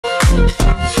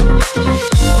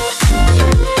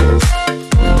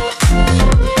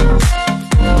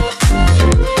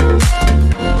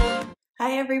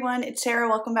Hi everyone, it's Sarah.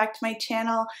 Welcome back to my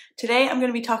channel. Today I'm going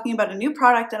to be talking about a new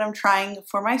product that I'm trying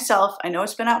for myself. I know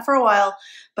it's been out for a while,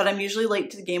 but I'm usually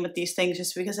late to the game with these things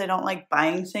just because I don't like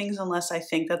buying things unless I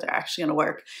think that they're actually going to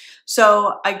work.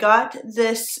 So I got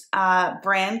this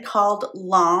brand called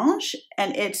Lange,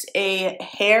 and it's a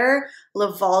hair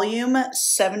Le Volume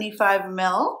 75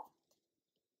 ml.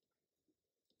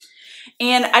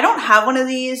 And I don't have one of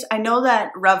these. I know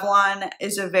that Revlon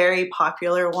is a very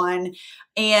popular one,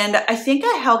 and I think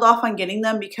I held off on getting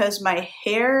them because my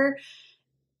hair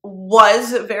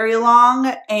was very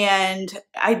long and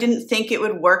I didn't think it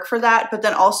would work for that, but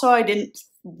then also I didn't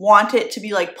want it to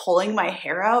be like pulling my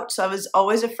hair out, so I was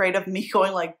always afraid of me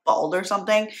going like bald or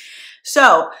something.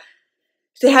 So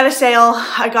they had a sale.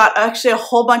 I got actually a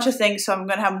whole bunch of things, so I'm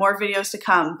going to have more videos to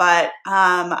come, but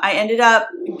I ended up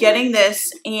getting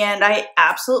this and I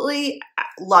absolutely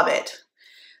love it.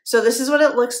 So this is what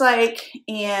it looks like,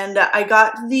 and I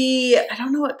got the, I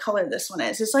don't know what color this one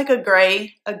is. It's like a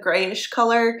grayish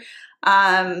color.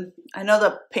 I know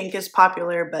the pink is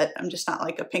popular, but I'm just not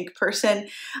like a pink person.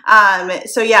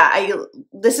 So yeah,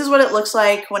 this is what it looks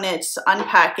like when it's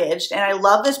unpackaged, and I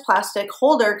love this plastic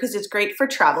holder because it's great for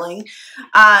traveling.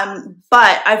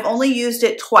 But I've only used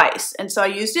it twice, and so I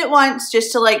used it once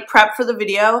just to like prep for the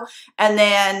video, and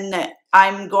then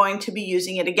I'm going to be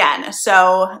using it again.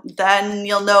 So then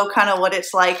you'll know kind of what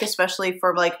it's like, especially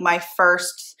for like my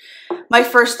first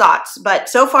thoughts. But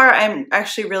so far I'm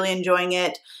actually really enjoying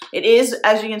it. It is,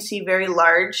 as you can see, very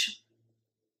large.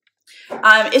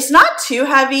 It's not too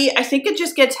heavy. I think it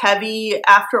just gets heavy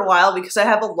after a while because I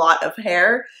have a lot of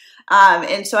hair.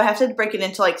 And so I have to break it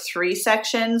into like 3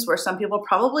 sections, where some people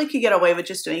probably could get away with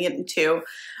just doing it in 2.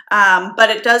 But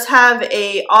it does have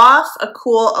a off, a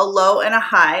cool, a low, and a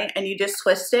high, and you just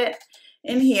twist it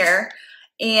in here.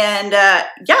 And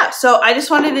yeah, so I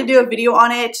just wanted to do a video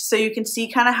on it so you can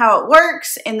see kind of how it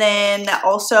works, and then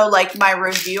also like my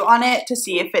review on it to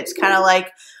see if it's kind of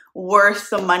like worth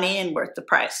the money and worth the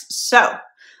price. So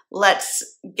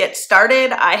let's get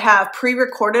started. I have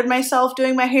pre-recorded myself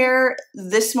doing my hair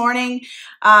this morning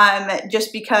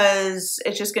just because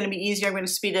it's just going to be easier. I'm going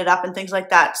to speed it up and things like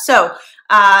that. So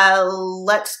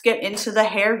let's get into the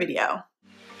hair video.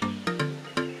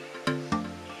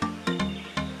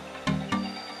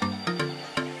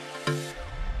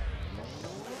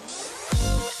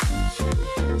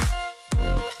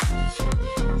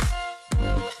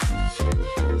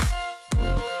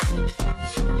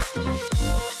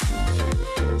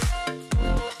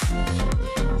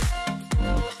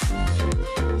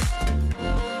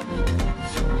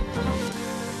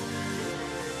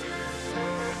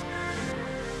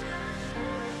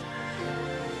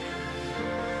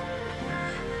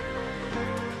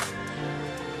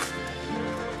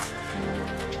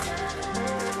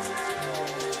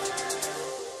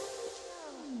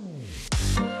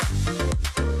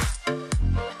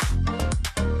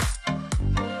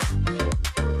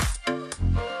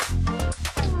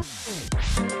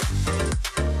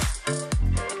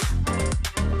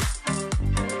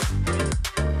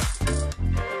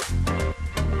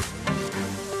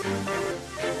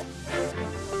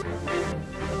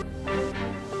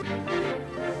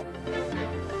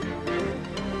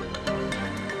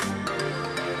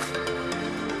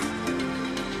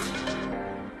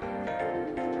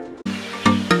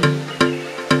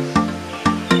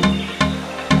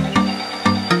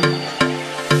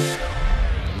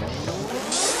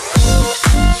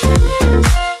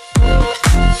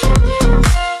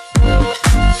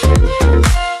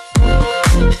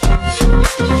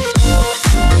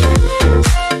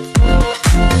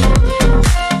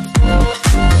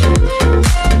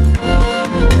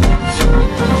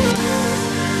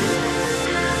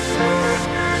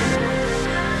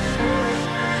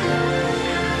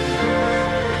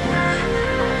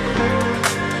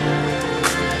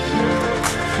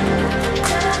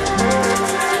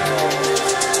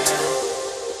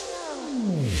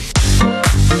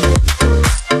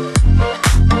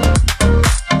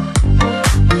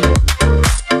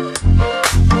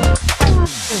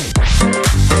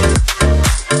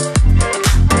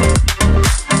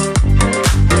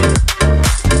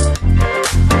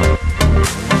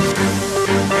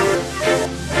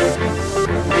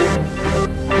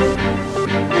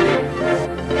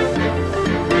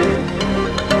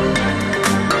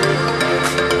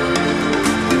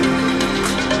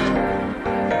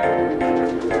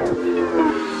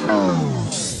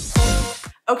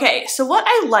 Okay, so what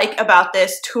I like about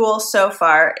this tool so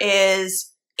far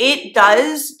is it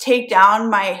does take down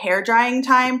my hair drying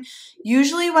time.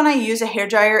 Usually when I use a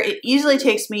hairdryer, it easily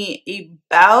takes me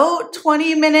about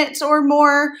 20 minutes or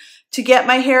more to get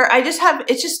my hair.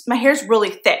 My hair's really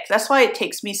thick. That's why it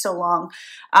takes me so long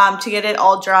to get it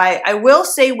all dry. I will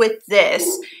say with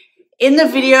this, in the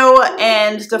video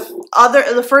and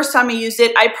the first time I used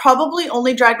it, I probably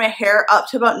only dried my hair up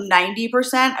to about 90%.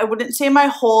 I wouldn't say my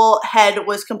whole head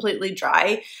was completely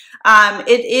dry.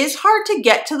 It is hard to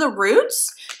get to the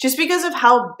roots just because of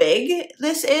how big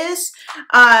this is.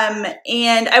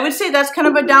 And I would say that's kind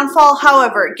of a downfall.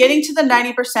 However, getting to the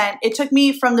 90%, it took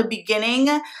me from the beginning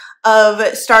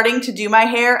of starting to do my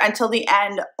hair until the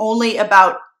end only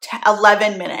about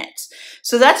 11 minutes.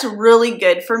 So that's really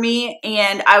good for me,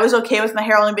 and I was okay with my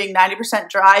hair only being 90%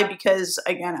 dry because,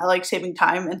 again, I like saving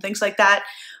time and things like that.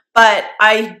 But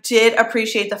I did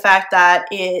appreciate the fact that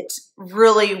it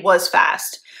really was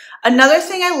fast. Another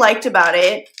thing I liked about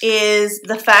it is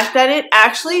the fact that it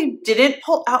actually didn't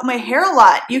pull out my hair a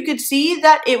lot. You could see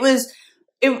that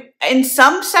in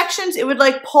some sections it would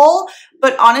like pull,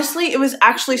 but honestly it was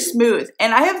actually smooth.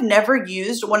 And I have never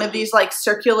used one of these like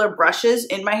circular brushes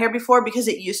in my hair before because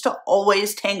it used to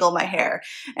always tangle my hair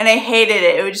and I hated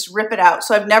it. It would just rip it out.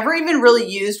 So I've never even really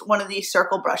used one of these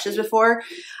circle brushes before.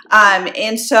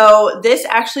 And so this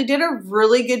actually did a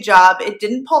really good job. It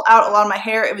didn't pull out a lot of my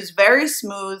hair. It was very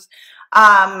smooth.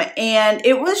 And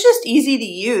it was just easy to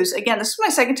use. Again, this is my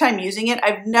second time using it.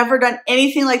 I've never done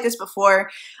anything like this before.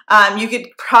 You could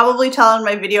probably tell in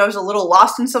my video I was a little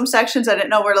lost in some sections. I didn't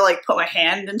know where to like put my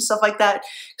hand and stuff like that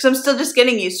because I'm still just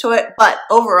getting used to it. But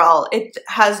overall, it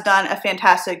has done a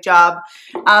fantastic job.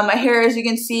 My hair, as you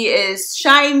can see, is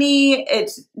shiny.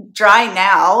 It's dry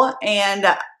now, and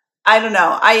I don't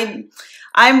know.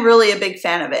 I'm really a big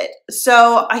fan of it.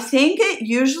 So I think it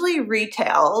usually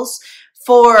retails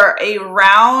for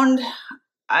around,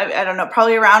 I don't know,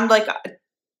 probably around like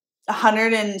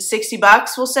 160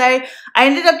 bucks, we'll say. I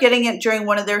ended up getting it during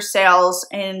one of their sales,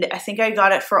 and I think I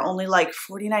got it for only like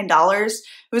 $49. It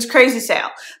was a crazy sale.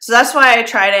 So that's why I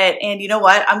tried it. And you know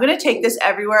what? I'm going to take this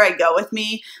everywhere I go with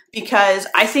me because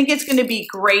I think it's going to be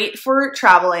great for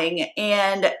traveling,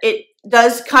 and it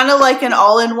does kind of like an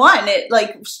all-in-one. It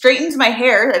like straightens my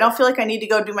hair. I don't feel like I need to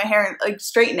go do my hair and like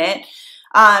straighten it.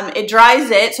 It dries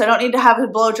it, so I don't need to have a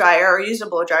blow dryer or use a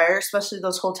blow dryer, especially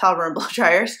those hotel room blow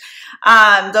dryers.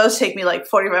 Those take me like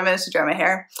 45 minutes to dry my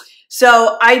hair.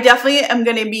 So I definitely am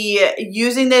going to be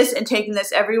using this and taking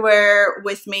this everywhere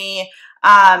with me.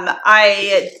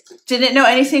 I didn't know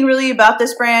anything really about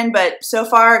this brand, but so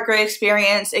far, great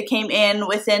experience. It came in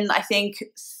within, I think,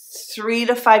 3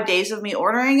 to 5 days of me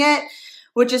ordering it,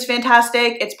 which is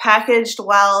fantastic. It's packaged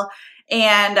well.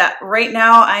 And right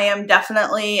now, I am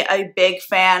definitely a big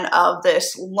fan of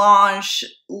this Launch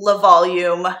Le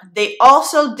Volume. They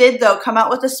also did, though, come out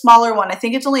with a smaller one. I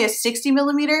think it's only a 60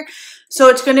 millimeter, so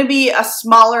it's going to be a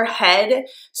smaller head.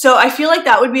 So I feel like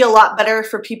that would be a lot better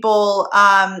for people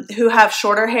who have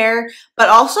shorter hair, but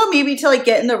also maybe to like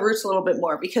get in the roots a little bit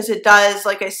more because it does,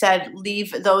 like I said,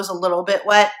 leave those a little bit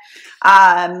wet.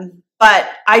 But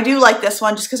I do like this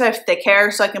one just because I have thick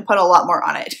hair, so I can put a lot more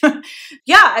on it.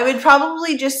 Yeah, I would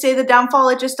probably just say the downfall,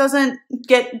 it just doesn't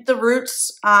get the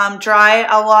roots dry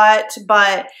a lot.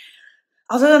 But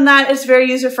other than that, it's very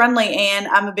user-friendly, and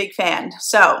I'm a big fan.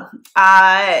 So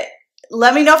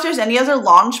let me know if there's any other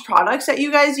Launch products that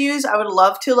you guys use. I would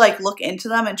love to like look into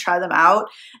them and try them out.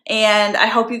 And I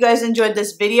hope you guys enjoyed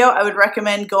this video. I would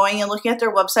recommend going and looking at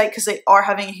their website because they are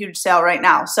having a huge sale right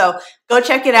now. So go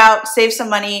check it out, save some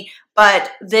money.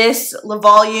 But this Le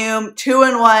Volume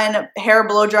 2-in-1 hair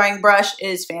blow drying brush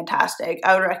is fantastic.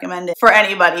 I would recommend it for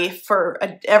anybody for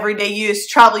everyday use,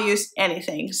 travel use,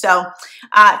 anything. So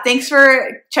thanks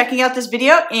for checking out this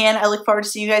video, and I look forward to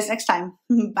seeing you guys next time.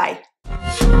 Bye.